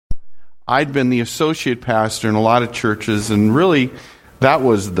I'd been the associate pastor in a lot of churches, and really that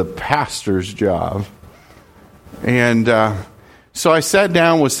was the pastor's job. And so I sat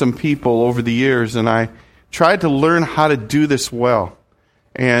down with some people over the years, and I tried to learn how to do this well.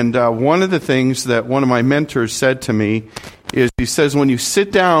 And one of the things that one of my mentors said to me is, he says, when you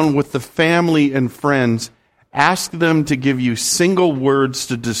sit down with the family and friends, ask them to give you single words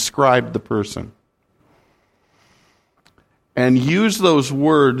to describe the person. And use those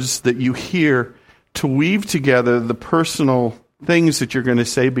words that you hear to weave together the personal things that you're going to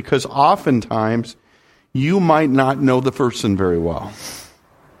say, because oftentimes you might not know the person very well.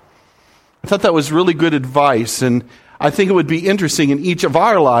 I thought that was really good advice, and I think it would be interesting in each of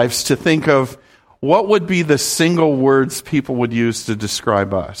our lives to think of what would be the single words people would use to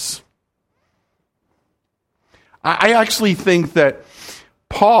describe us. I actually think that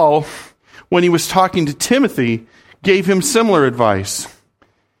Paul, when he was talking to Timothy, gave him similar advice.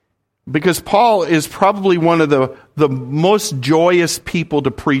 Because Paul is probably one of the most joyous people to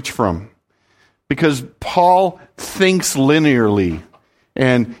preach from. Because Paul thinks linearly,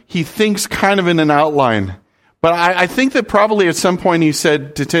 and he thinks kind of in an outline. But I think that probably at some point he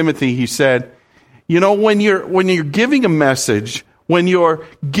said to Timothy, he said, you know, when you're giving a message, when you're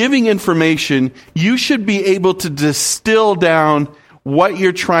giving information, you should be able to distill down what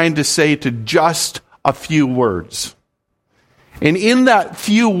you're trying to say to just a few words. And in that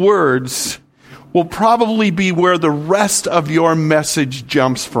few words will probably be where the rest of your message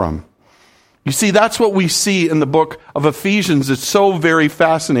jumps from. You see, that's what we see in the book of Ephesians. It's so very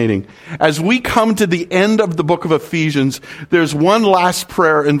fascinating. As we come to the end of the book of Ephesians, there's one last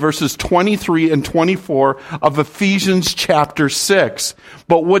prayer in verses 23 and 24 of Ephesians chapter 6.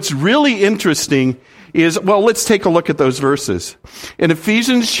 But what's really interesting is, well, let's take a look at those verses. In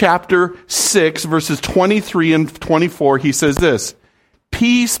Ephesians chapter 6, verses 23 and 24, he says this,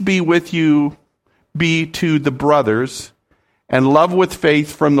 "Peace be with you, be to the brothers, and love with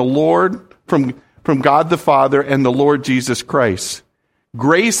faith from the Lord, from God the Father and the Lord Jesus Christ.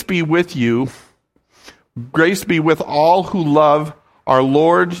 Grace be with you. Grace be with all who love our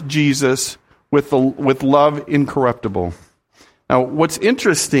Lord Jesus with love incorruptible." Now, what's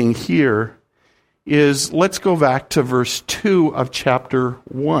interesting here is, let's go back to verse 2 of chapter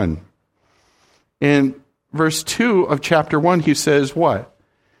 1. In verse 2 of chapter 1, he says what?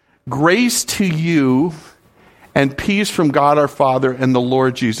 Grace to you and peace from God our Father and the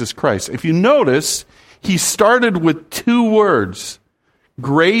Lord Jesus Christ. If you notice, he started with two words,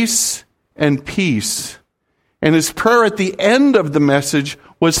 grace and peace. And his prayer at the end of the message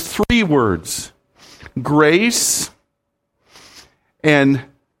was three words, grace and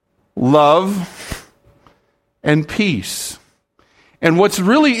love and peace. And what's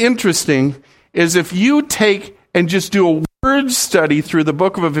really interesting is if you take and just do a word study through the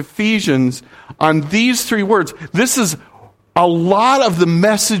book of Ephesians on these three words, this is a lot of the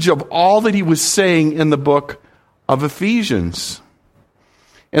message of all that he was saying in the book of Ephesians.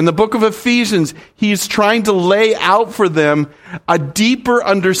 In the book of Ephesians, he's trying to lay out for them a deeper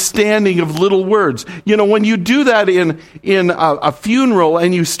understanding of little words. You know, when you do that in a funeral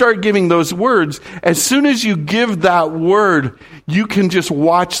and you start giving those words, as soon as you give that word, you can just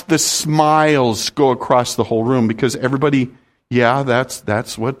watch the smiles go across the whole room, because everybody, yeah,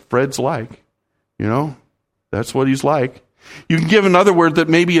 that's what Fred's like. You know, that's what he's like. You can give another word that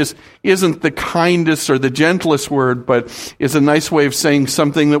maybe isn't the kindest or the gentlest word, but is a nice way of saying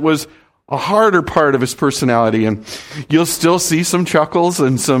something that was a harder part of his personality. And you'll still see some chuckles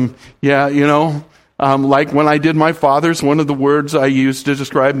and some, yeah, you know, like when I did my father's, one of the words I used to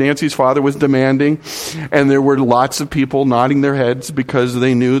describe Nancy's father was demanding. And there were lots of people nodding their heads because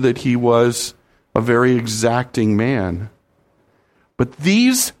they knew that he was a very exacting man. But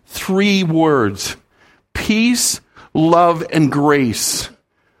these three words, peace, love, and grace,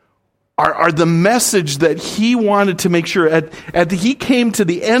 are the message that he wanted to make sure. He came to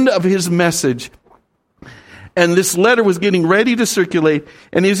the end of his message, and this letter was getting ready to circulate,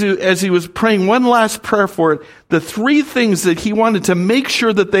 and as he was praying one last prayer for it, the three things that he wanted to make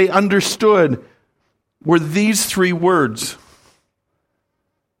sure that they understood were these three words.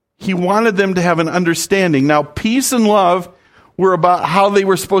 He wanted them to have an understanding. Now, peace and love were about how they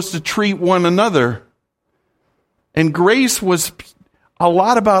were supposed to treat one another. And grace was a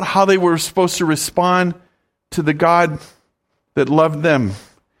lot about how they were supposed to respond to the God that loved them.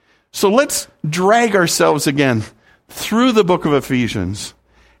 So let's drag ourselves again through the book of Ephesians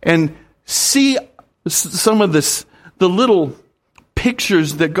and see some of the little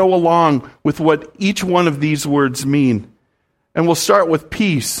pictures that go along with what each one of these words mean. And we'll start with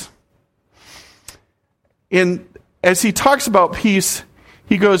peace. As he talks about peace,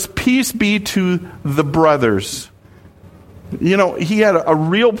 He goes, peace be to the brothers. You know, he had a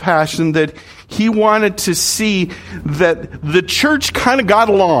real passion that he wanted to see that the church kind of got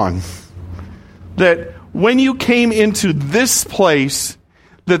along. That when you came into this place,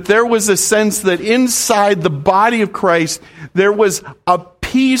 that there was a sense that inside the body of Christ, there was a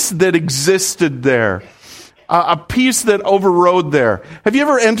peace that existed there. A peace that overrode there. Have you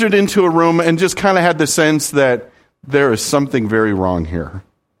ever entered into a room and just kind of had the sense that there is something very wrong here?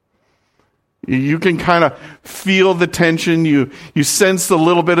 You can kind of feel the tension. You sense the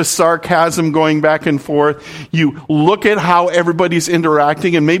little bit of sarcasm going back and forth. You look at how everybody's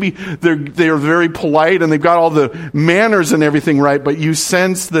interacting, and maybe they're very polite and they've got all the manners and everything right, but you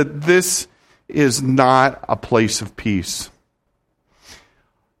sense that this is not a place of peace.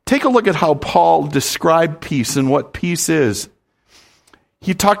 Take a look at how Paul described peace and what peace is.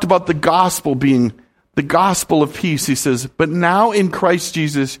 He talked about the gospel being the gospel of peace. He says, but now in Christ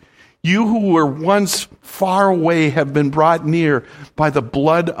Jesus, you who were once far away have been brought near by the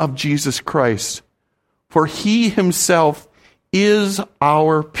blood of Jesus Christ. For he himself is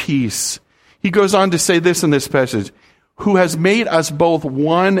our peace. He goes on to say this in this passage, who has made us both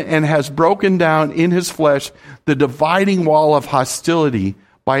one and has broken down in his flesh the dividing wall of hostility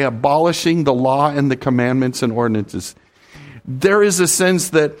by abolishing the law and the commandments and ordinances. There is a sense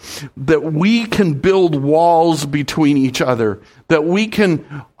that we can build walls between each other, that we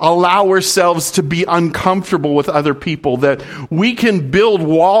can allow ourselves to be uncomfortable with other people, that we can build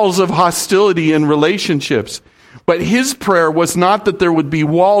walls of hostility in relationships. But his prayer was not that there would be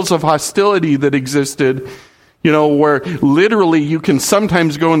walls of hostility that existed, you know, where literally you can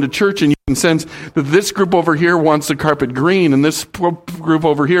sometimes go into church and you can sense that this group over here wants the carpet green and this group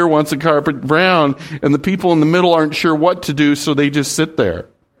over here wants the carpet brown, and the people in the middle aren't sure what to do, so they just sit there.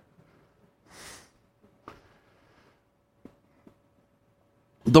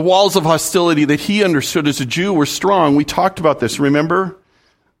 The walls of hostility that he understood as a Jew were strong. We talked about this, remember?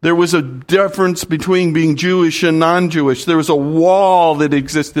 There was a difference between being Jewish and non-Jewish. There was a wall that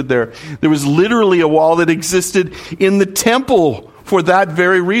existed there. There was literally a wall that existed in the temple for that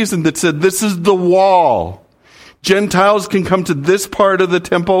very reason, that said, this is the wall. Gentiles can come to this part of the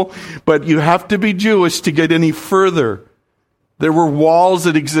temple, but you have to be Jewish to get any further. There were walls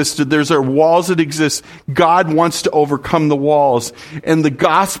that existed. There's walls that exist. God wants to overcome the walls. And the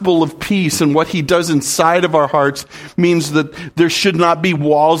gospel of peace and what he does inside of our hearts means that there should not be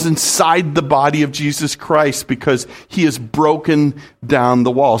walls inside the body of Jesus Christ, because he has broken down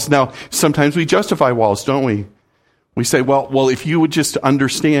the walls. Now, sometimes we justify walls, don't we? We say, well, if you would just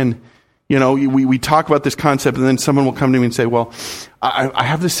understand, you know, we talk about this concept, and then someone will come to me and say, well, I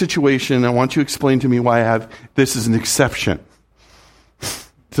have this situation. I want you to explain to me why this is an exception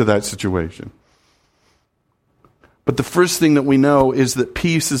to that situation. But the first thing that we know is that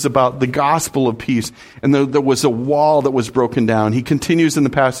peace is about the gospel of peace. And there was a wall that was broken down. He continues in the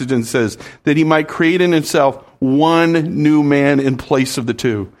passage and says that he might create in himself one new man in place of the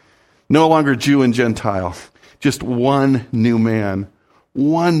two. No longer Jew and Gentile. Just one new man.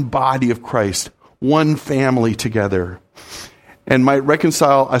 One body of Christ. One family together. And might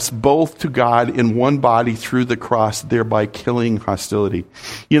reconcile us both to God in one body through the cross, thereby killing hostility.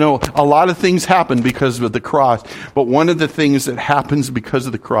 You know, a lot of things happen because of the cross, but one of the things that happens because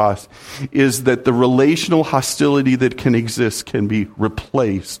of the cross is that the relational hostility that can exist can be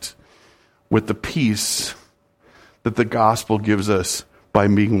replaced with the peace that the gospel gives us by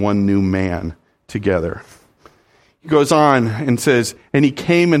being one new man together. He goes on and says, and he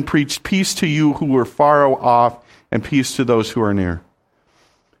came and preached peace to you who were far off, and peace to those who are near.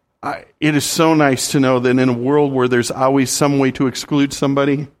 It is so nice to know that in a world where there's always some way to exclude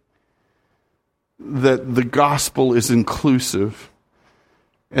somebody, that the gospel is inclusive,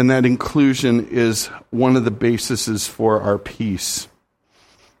 and that inclusion is one of the bases for our peace.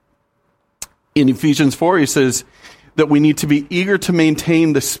 In Ephesians 4, he says that we need to be eager to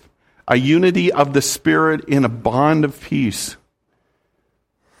maintain a unity of the Spirit in a bond of peace.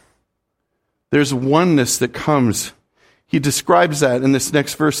 There's oneness that comes. He describes that in this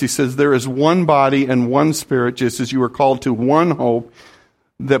next verse. He says, there is one body and one Spirit, just as you were called to one hope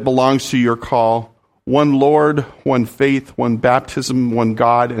that belongs to your call. One Lord, one faith, one baptism, one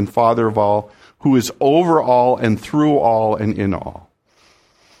God and Father of all, who is over all and through all and in all.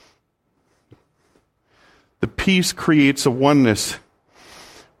 The peace creates a oneness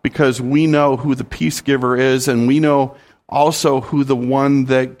because we know who the peace giver is, and we know also who the one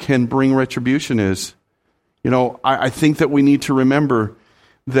that can bring retribution is. You know, I think that we need to remember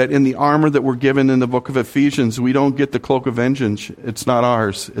that in the armor that we're given in the book of Ephesians, we don't get the cloak of vengeance. It's not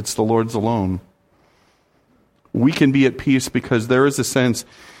ours. It's the Lord's alone. We can be at peace because there is a sense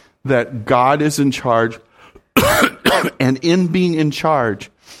that God is in charge, and in being in charge,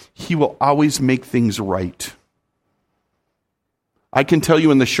 he will always make things right. I can tell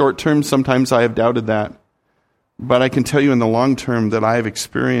you in the short term, sometimes I have doubted that, but I can tell you in the long term that I have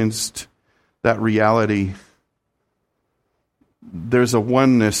experienced that reality. There's a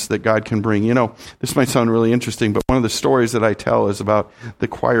oneness that God can bring. You know, this might sound really interesting, but one of the stories that I tell is about the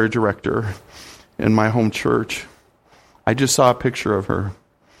choir director in my home church. I just saw a picture of her.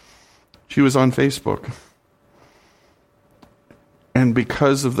 She was on Facebook. And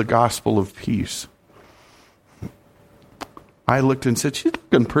because of the gospel of peace, I looked and said, she's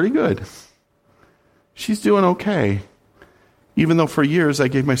looking pretty good. She's doing okay. Even though for years I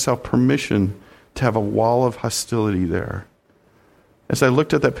gave myself permission to have a wall of hostility there. As I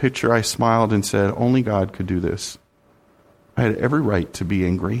looked at that picture, I smiled and said, only God could do this. I had every right to be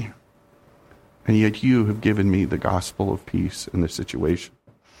angry. And yet you have given me the gospel of peace in this situation.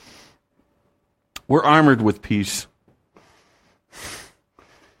 We're armored with peace.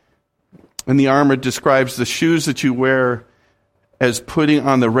 And the armor describes the shoes that you wear as putting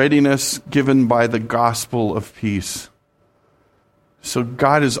on the readiness given by the gospel of peace. So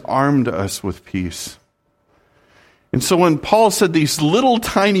God has armed us with peace. And so when Paul said these little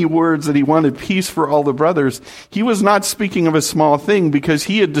tiny words that he wanted peace for all the brothers, he was not speaking of a small thing, because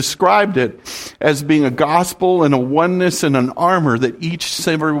he had described it as being a gospel and a oneness and an armor that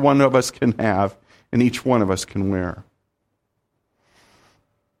every one of us can have and each one of us can wear.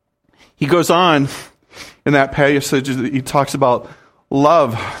 He goes on in that passage, he talks about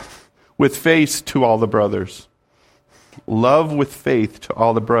love with faith to all the brothers. Love with faith to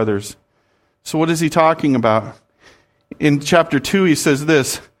all the brothers. So what is he talking about? In chapter 2, he says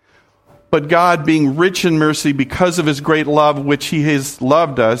this, but God, being rich in mercy because of his great love, which he has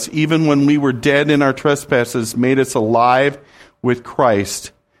loved us, even when we were dead in our trespasses, made us alive with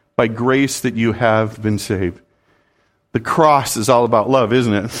Christ. By grace that you have been saved. The cross is all about love,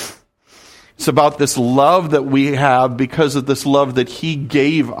 isn't it? It's about this love that we have because of this love that he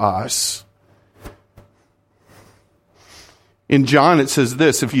gave us. In John, it says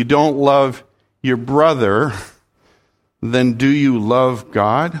this, if you don't love your brother, then do you love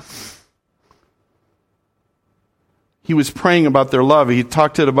God? He was praying about their love. He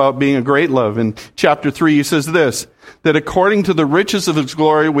talked about being a great love. In chapter 3, he says this, that according to the riches of his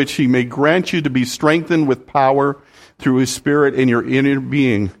glory, which he may grant you to be strengthened with power through his Spirit in your inner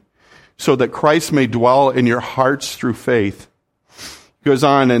being, so that Christ may dwell in your hearts through faith. He goes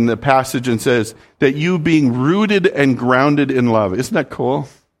on in the passage and says, that you being rooted and grounded in love. Isn't that cool?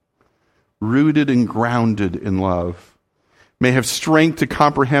 Rooted and grounded in love. May have strength to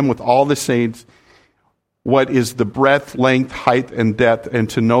comprehend with all the saints what is the breadth, length, height, and depth, and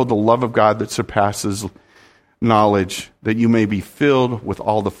to know the love of God that surpasses knowledge, that you may be filled with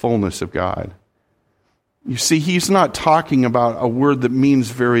all the fullness of God. You see, he's not talking about a word that means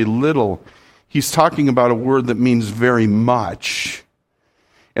very little. He's talking about a word that means very much.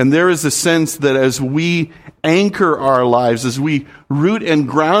 And there is a sense that as we anchor our lives, as we root and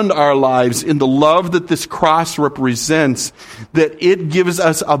ground our lives in the love that this cross represents, that it gives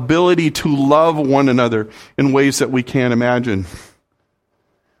us ability to love one another in ways that we can't imagine.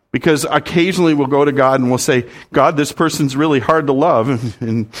 Because occasionally we'll go to God and we'll say, God, this person's really hard to love.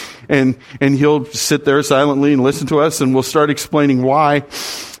 And he'll sit there silently and listen to us, and we'll start explaining why.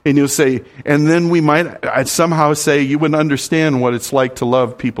 And you'll say, and then we might somehow say, you wouldn't understand what it's like to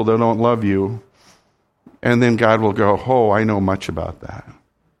love people that don't love you. And then God will go, oh, I know much about that.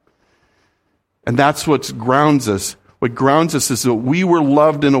 And that's what grounds us. What grounds us is that we were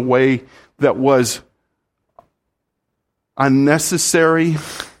loved in a way that was unnecessary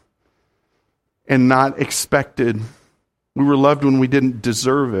and not expected. We were loved when we didn't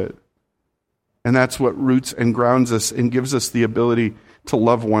deserve it. And that's what roots and grounds us and gives us the ability to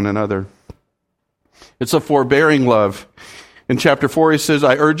love one another. It's a forbearing love. In chapter 4, he says,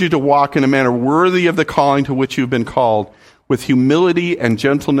 I urge you to walk in a manner worthy of the calling to which you've been called, with humility and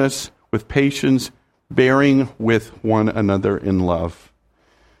gentleness, with patience, bearing with one another in love.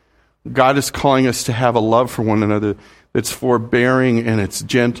 God is calling us to have a love for one another that's forbearing, and it's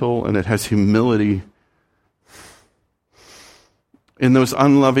gentle, and it has humility. In those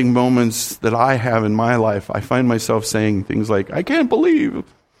unloving moments that I have in my life, I find myself saying things like, I can't believe.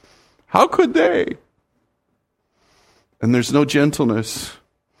 How could they? And there's no gentleness.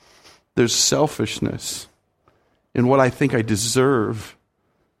 There's selfishness in what I think I deserve.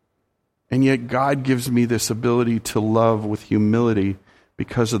 And yet God gives me this ability to love with humility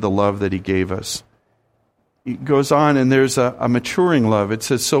because of the love that he gave us. it goes on, and there's a maturing love. It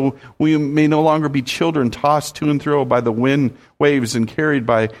says, so we may no longer be children tossed to and fro by the wind, waves, and carried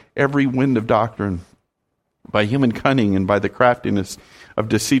by every wind of doctrine, by human cunning and by the craftiness of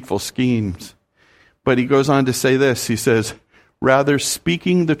deceitful schemes. But he goes on to say this. He says, rather,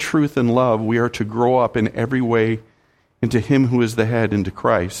 speaking the truth in love, we are to grow up in every way into him who is the head, into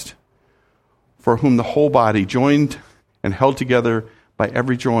Christ, for whom the whole body, joined and held together by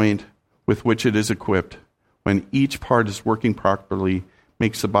every joint with which it is equipped, when each part is working properly,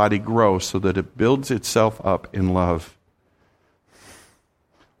 makes the body grow so that it builds itself up in love.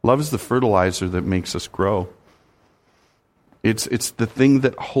 Love is the fertilizer that makes us grow. It's the thing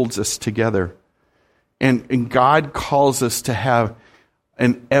that holds us together. And God calls us to have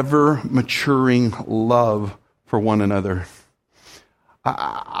an ever-maturing love for one another.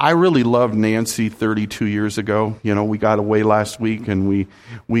 I really loved Nancy 32 years ago. You know, we got away last week and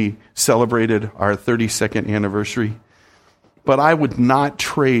we celebrated our 32nd anniversary. But I would not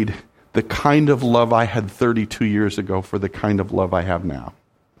trade the kind of love I had 32 years ago for the kind of love I have now.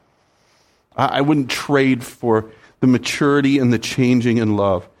 I wouldn't trade for the maturity and the changing in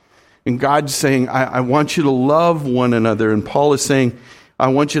love. And God's saying, I want you to love one another. And Paul is saying, I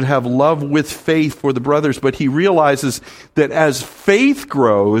want you to have love with faith for the brothers. But he realizes that as faith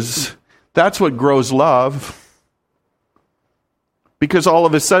grows, that's what grows love. Because all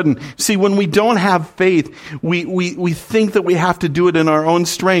of a sudden, see, when we don't have faith, we think that we have to do it in our own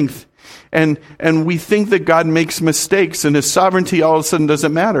strength. And we think that God makes mistakes, and his sovereignty all of a sudden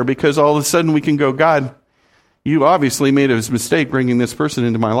doesn't matter, because all of a sudden we can go, God, you obviously made a mistake bringing this person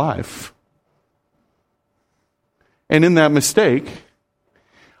into my life. And in that mistake,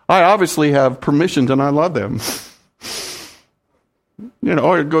 I obviously have permission to not love them. You know,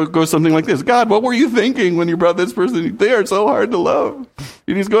 or it goes something like this. God, what were you thinking when you brought this person? They are so hard to love.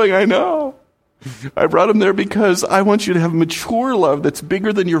 And he's going, I know. I brought him there because I want you to have mature love that's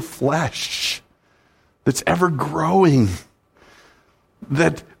bigger than your flesh, that's ever growing,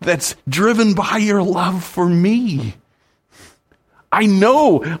 that's driven by your love for me. I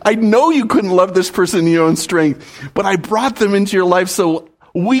know you couldn't love this person in your own strength, but I brought them into your life so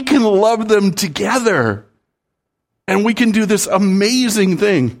we can love them together. And we can do this amazing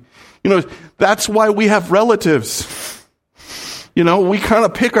thing. You know, that's why we have relatives. You know, we kind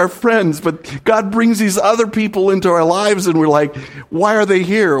of pick our friends, but God brings these other people into our lives and we're like, why are they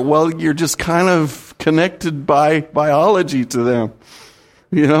here? Well, you're just kind of connected by biology to them.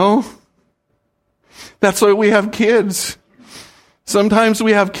 You know? That's why we have kids. Sometimes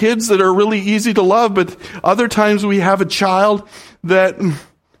we have kids that are really easy to love, but other times we have a child that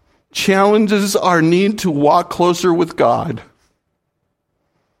challenges our need to walk closer with God.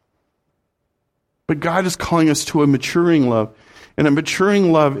 But God is calling us to a maturing love. And a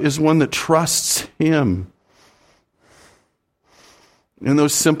maturing love is one that trusts him. In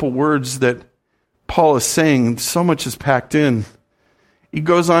those simple words that Paul is saying, so much is packed in. He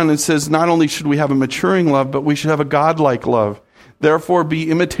goes on and says, not only should we have a maturing love, but we should have a God-like love. Therefore, be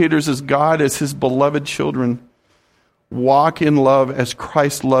imitators as God, as his beloved children. Walk in love as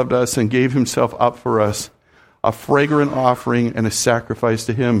Christ loved us and gave himself up for us, a fragrant offering and a sacrifice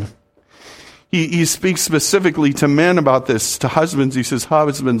to him. He speaks specifically to men about this. To husbands, he says,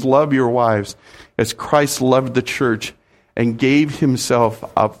 husbands, love your wives as Christ loved the church and gave himself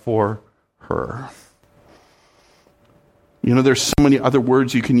up for her. You know, there's so many other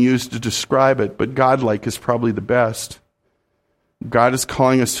words you can use to describe it, but godlike is probably the best. God is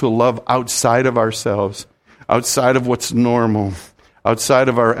calling us to a love outside of ourselves, outside of what's normal, outside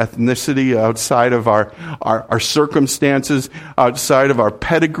of our ethnicity, outside of our circumstances, outside of our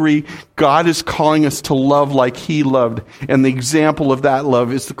pedigree. God is calling us to love like he loved. And the example of that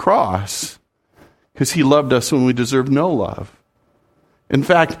love is the cross, because he loved us when we deserved no love. In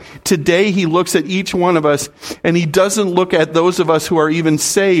fact, today he looks at each one of us, and he doesn't look at those of us who are even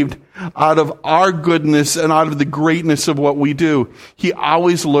saved out of our goodness and out of the greatness of what we do. He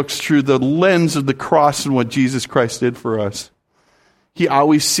always looks through the lens of the cross and what Jesus Christ did for us. He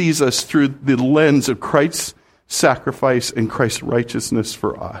always sees us through the lens of Christ's sacrifice and Christ's righteousness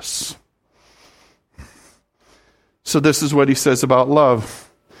for us. So this is what he says about love.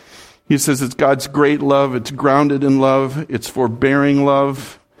 He says it's God's great love, it's grounded in love, it's forbearing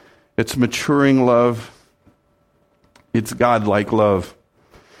love, it's maturing love, it's God-like love.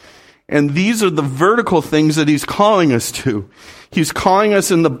 And these are the vertical things that he's calling us to. He's calling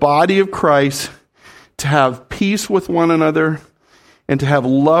us in the body of Christ to have peace with one another and to have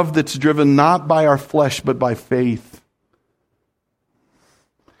love that's driven not by our flesh but by faith.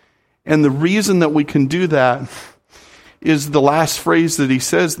 And the reason that we can do that is the last phrase that he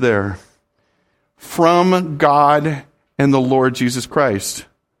says there. from God and the Lord Jesus Christ.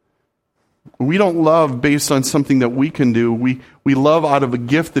 We don't love based on something that we can do. We love out of a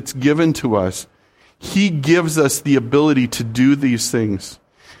gift that's given to us. He gives us the ability to do these things.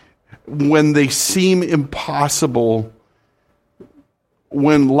 When they seem impossible,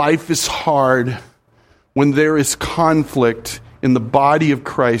 when life is hard, when there is conflict in the body of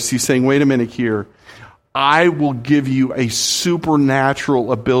Christ, he's saying, wait a minute here. I will give you a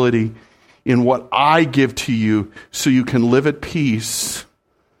supernatural ability in what I give to you so you can live at peace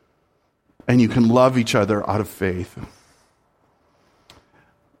and you can love each other out of faith.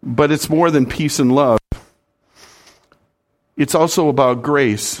 But it's more than peace and love. It's also about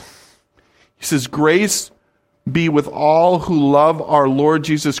grace. He says, grace be with all who love our Lord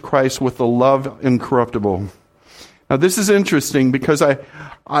Jesus Christ with a love incorruptible. Now this is interesting because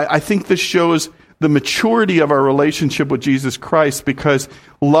I think this shows the maturity of our relationship with Jesus Christ, because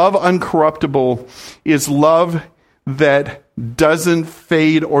love uncorruptible is love that doesn't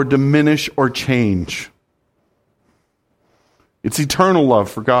fade or diminish or change. It's eternal love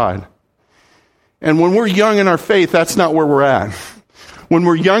for God. And when we're young in our faith, that's not where we're at. When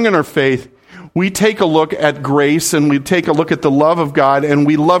we're young in our faith, we take a look at grace and we take a look at the love of God, and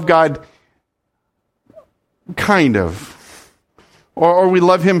we love God kind of. Or we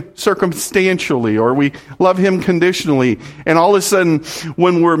love him circumstantially, or we love him conditionally. And all of a sudden,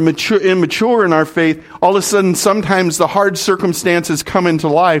 when we're immature in our faith, all of a sudden, sometimes the hard circumstances come into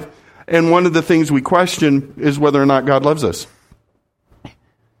life. And one of the things we question is whether or not God loves us.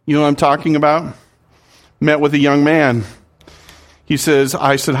 You know what I'm talking about? Met with a young man. He says,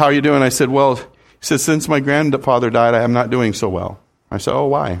 I said, how are you doing? I said, well, he says, since my grandfather died, I am not doing so well. I said, oh,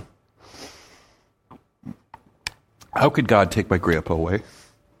 why? How could God take my grandpa away?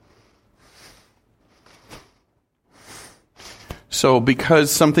 So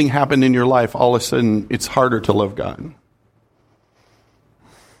because something happened in your life, all of a sudden it's harder to love God.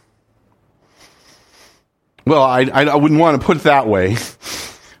 Well, I wouldn't want to put it that way,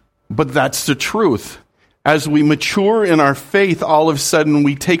 but that's the truth. As we mature in our faith, all of a sudden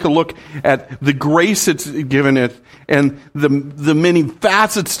we take a look at the grace it's given it and the many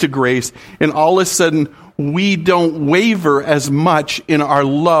facets to grace, and all of a sudden we don't waver as much in our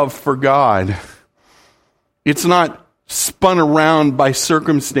love for God. It's not spun around by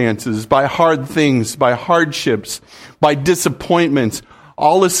circumstances, by hard things, by hardships, by disappointments.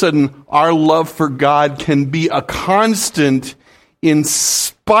 All of a sudden, our love for God can be a constant in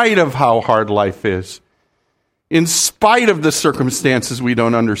spite of how hard life is, in spite of the circumstances we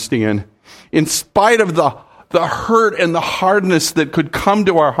don't understand, in spite of the hurt and the hardness that could come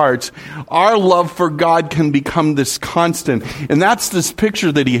to our hearts. Our love for God can become this constant. And that's this picture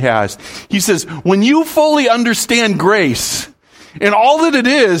that he has. He says, when you fully understand grace and all that it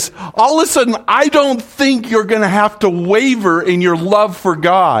is, all of a sudden, I don't think you're going to have to waver in your love for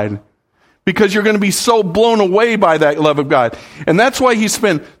God, because you're going to be so blown away by that love of God. And that's why he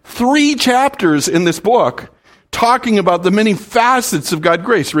spent 3 chapters in this book talking about the many facets of God's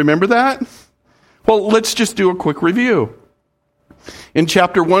grace. Remember that? Well, let's just do a quick review. In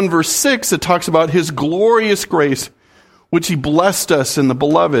chapter 1, verse 6, it talks about his glorious grace, which he blessed us in the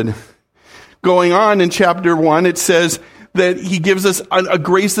beloved. Going on in chapter 1, it says that he gives us a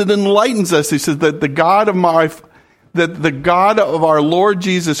grace that enlightens us. He says that the God of our Lord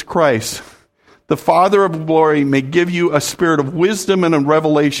Jesus Christ, the Father of glory, may give you a spirit of wisdom and a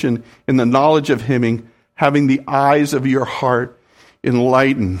revelation in the knowledge of him, having the eyes of your heart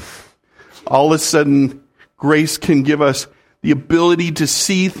enlightened. All of a sudden, grace can give us the ability to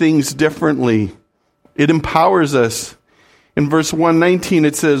see things differently. It empowers us. In verse 119,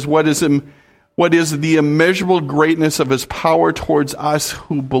 it says, what is the immeasurable greatness of his power towards us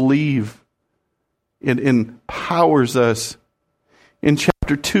who believe? It empowers us. In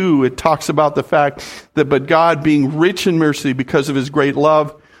chapter 2, it talks about the fact that, but God, being rich in mercy because of his great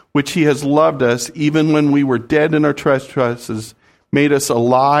love, which he has loved us, even when we were dead in our trespasses, made us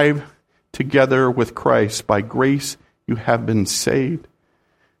alive together with Christ. By grace you have been saved.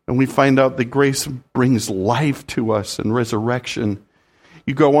 And we find out that grace brings life to us and resurrection.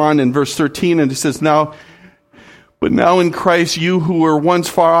 You go on in verse 13 and it says, but now in Christ you who were once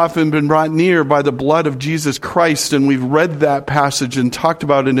far off have been brought near by the blood of Jesus Christ. And we've read that passage and talked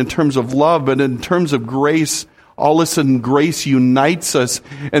about it in terms of love, but in terms of grace, all of a sudden grace unites us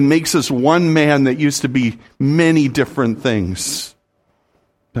and makes us one man that used to be many different things.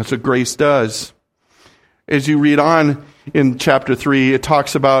 That's what grace does. As you read on in chapter 3, it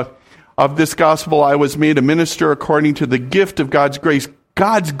talks about, of this gospel I was made a minister according to the gift of God's grace.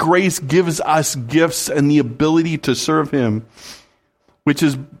 God's grace gives us gifts and the ability to serve him. which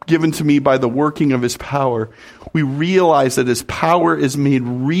is given to me by the working of his power. We realize that his power is made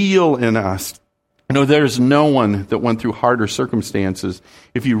real in us. You know, there's no one that went through harder circumstances,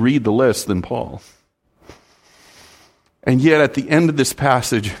 if you read the list, than Paul. And yet at the end of this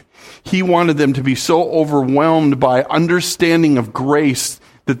passage, he wanted them to be so overwhelmed by understanding of grace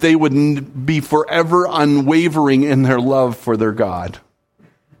that they would be forever unwavering in their love for their God.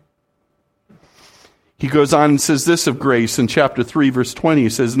 He goes on and says this of grace in chapter 3, verse 20. He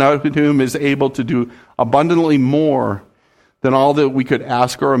says, "Now to whom is able to do abundantly more than all that we could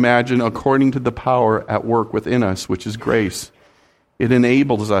ask or imagine, according to the power at work within us," which is grace. It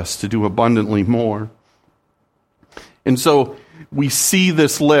enables us to do abundantly more. And so we see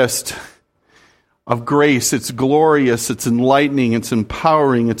this list of grace. It's glorious, it's enlightening, it's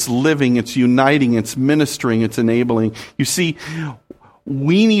empowering, it's living, it's uniting, it's ministering, it's enabling. You see,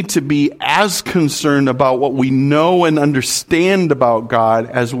 we need to be as concerned about what we know and understand about God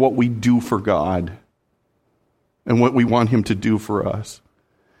as what we do for God and what we want him to do for us.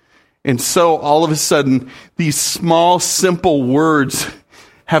 And so all of a sudden, these small, simple words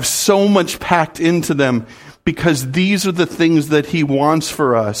have so much packed into them because these are the things that he wants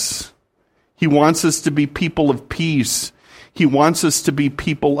for us. He wants us to be people of peace. He wants us to be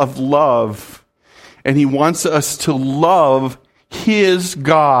people of love. And he wants us to love his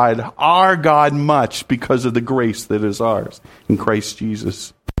God, our God, much because of the grace that is ours in Christ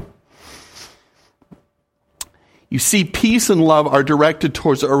Jesus. You see, peace and love are directed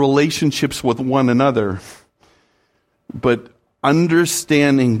towards our relationships with one another. But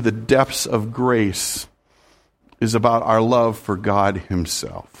understanding the depths of grace is about our love for God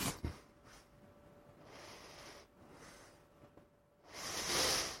himself.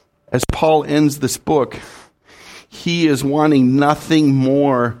 As Paul ends this book, he is wanting nothing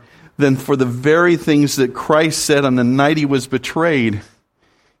more than for the very things that Christ said on the night he was betrayed.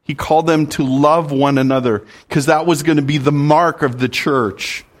 He called them to love one another because that was going to be the mark of the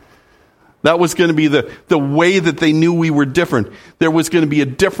church. That was going to be the way that they knew we were different. There was going to be a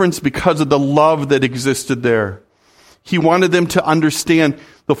difference because of the love that existed there. He wanted them to understand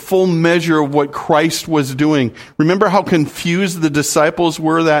the full measure of what Christ was doing. Remember how confused the disciples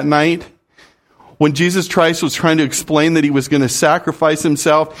were that night? When Jesus Christ was trying to explain that he was going to sacrifice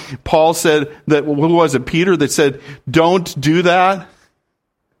himself, Paul said that, who was it, Peter, that said, "Don't do that"?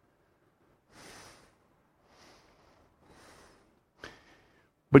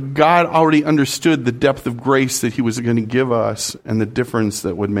 But God already understood the depth of grace that he was going to give us and the difference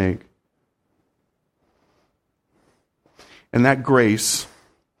that would make. And that grace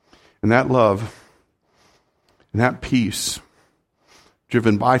and that love and that peace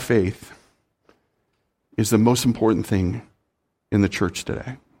driven by faith is the most important thing in the church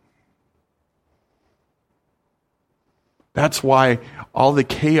today. That's why all the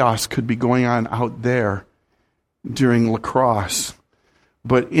chaos could be going on out there during La Crosse.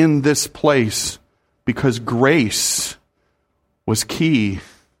 But in this place, because grace was key,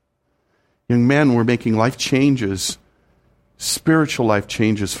 young men were making life changes, spiritual life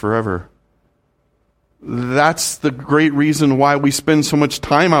changes forever. That's the great reason why we spend so much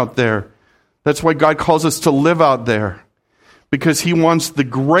time out there. That's why God calls us to live out there. Because he wants the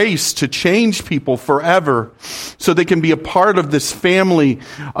grace to change people forever so they can be a part of this family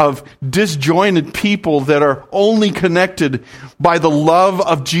of disjointed people that are only connected by the love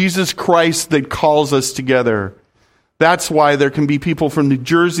of Jesus Christ that calls us together. That's why there can be people from New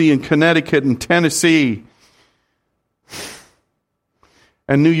Jersey and Connecticut and Tennessee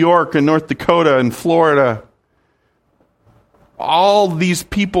and New York and North Dakota and Florida. All these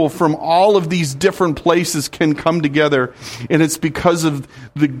people from all of these different places can come together, and it's because of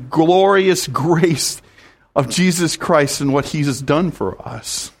the glorious grace of Jesus Christ and what he has done for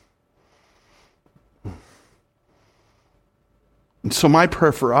us. And so my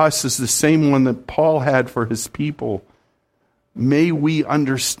prayer for us is the same one that Paul had for his people. May we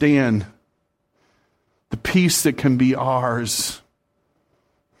understand the peace that can be ours,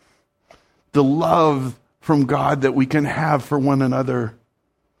 the love from God that we can have for one another.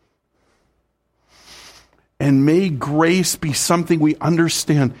 And may grace be something we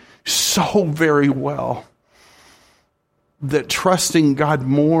understand so very well that trusting God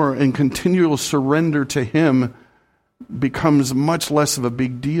more and continual surrender to him becomes much less of a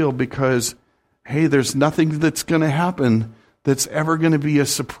big deal because, hey, there's nothing that's going to happen that's ever going to be a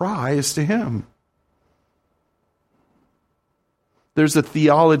surprise to him. There's a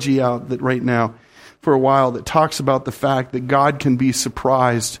theology out that right now for a while that talks about the fact that God can be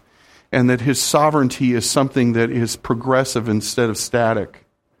surprised and that his sovereignty is something that is progressive instead of static.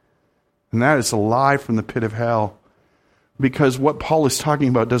 And that is a lie from the pit of hell. Because what Paul is talking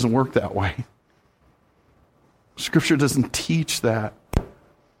about doesn't work that way. Scripture doesn't teach that.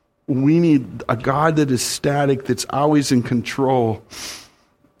 We need a God that is static, that's always in control,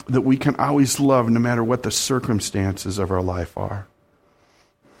 that we can always love no matter what the circumstances of our life are.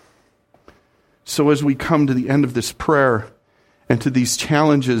 So as we come to the end of this prayer and to these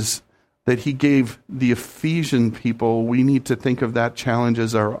challenges that he gave the Ephesian people, we need to think of that challenge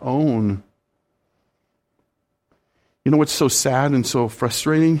as our own. You know what's so sad and so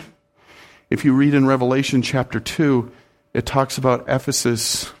frustrating? If you read in Revelation chapter 2, it talks about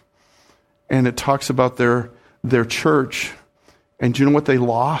Ephesus, and it talks about their church. And do you know what they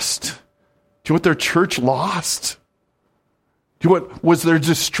lost? Do you know what their church lost? Do you know what was their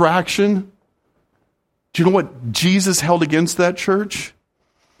distraction? Do you know what Jesus held against that church?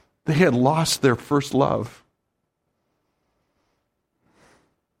 They had lost their first love.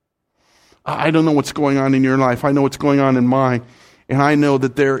 I don't know what's going on in your life. I know what's going on in mine. And I know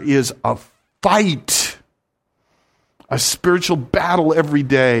that there is a fight, a spiritual battle every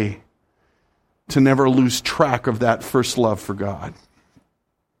day to never lose track of that first love for God.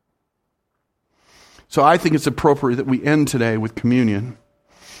 So I think it's appropriate that we end today with communion.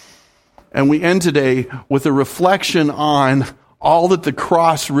 And we end today with a reflection on all that the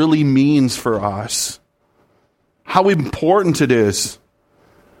cross really means for us. How important it is.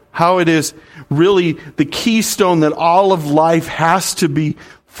 How it is really the keystone that all of life has to be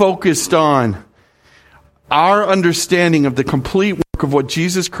focused on. Our understanding of the complete work of what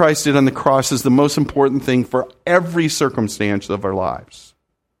Jesus Christ did on the cross is the most important thing for every circumstance of our lives.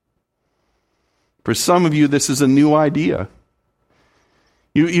 For some of you, this is a new idea.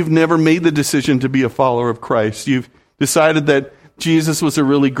 You've never made the decision to be a follower of Christ. You've decided that Jesus was a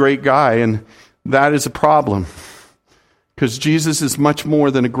really great guy, and that is a problem. Because Jesus is much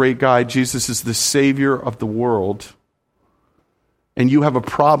more than a great guy. Jesus is the Savior of the world. And you have a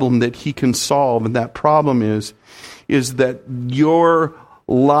problem that he can solve, and that problem is that your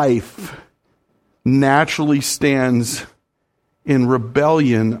life naturally stands in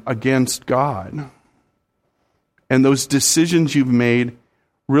rebellion against God. And those decisions you've made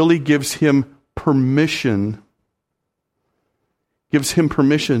really gives him permission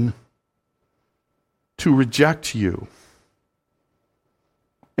to reject you.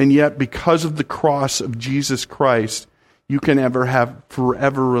 And yet, because of the cross of Jesus Christ, you can ever have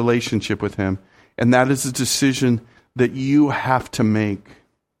forever relationship with him. And that is a decision that you have to make.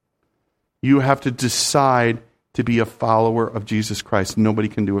 You have to decide to be a follower of Jesus Christ. Nobody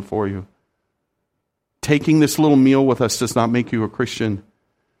can do it for you. Taking this little meal with us does not make you a Christian.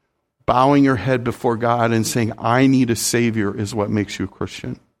 Bowing your head before God and saying, I need a Savior, is what makes you a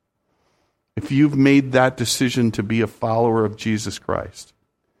Christian. If you've made that decision to be a follower of Jesus Christ,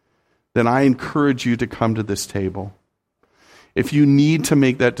 then I encourage you to come to this table. If you need to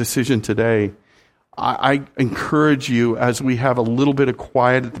make that decision today, I encourage you, as we have a little bit of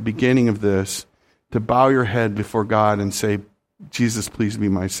quiet at the beginning of this, to bow your head before God and say, Jesus, please be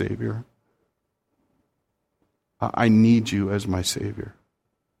my Savior. I need you as my Savior.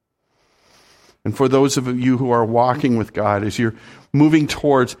 And for those of you who are walking with God, as you're moving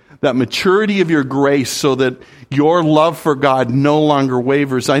towards that maturity of your grace so that your love for God no longer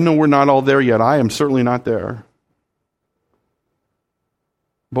wavers. I know we're not all there yet. I am certainly not there.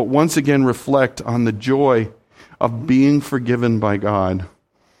 But once again, reflect on the joy of being forgiven by God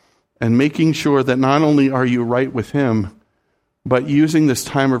and making sure that not only are you right with him, but using this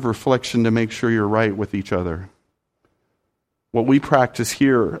time of reflection to make sure you're right with each other. What we practice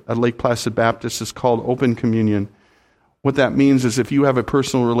here at Lake Placid Baptist is called open communion. What that means is if you have a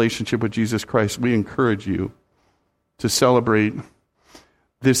personal relationship with Jesus Christ, we encourage you to celebrate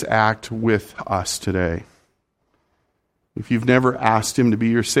this act with us today. If you've never asked him to be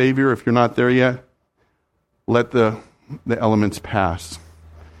your Savior, if you're not there yet, let the elements pass.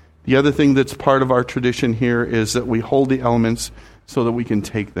 The other thing that's part of our tradition here is that we hold the elements so that we can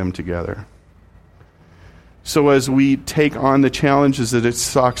take them together. So as we take on the challenges that it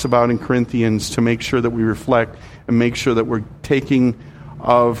talks about in Corinthians, to make sure that we reflect and make sure that we're taking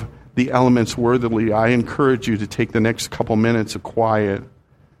of the elements worthily, I encourage you to take the next couple minutes of quiet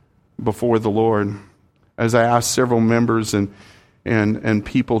before the Lord. As I ask several members and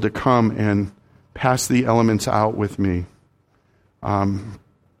people to come and pass the elements out with me,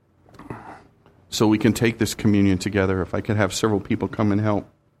 so we can take this communion together. If I could have several people come and help.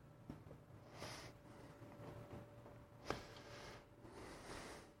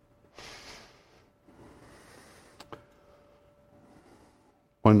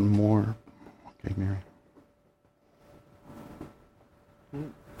 One more. Okay, Mary.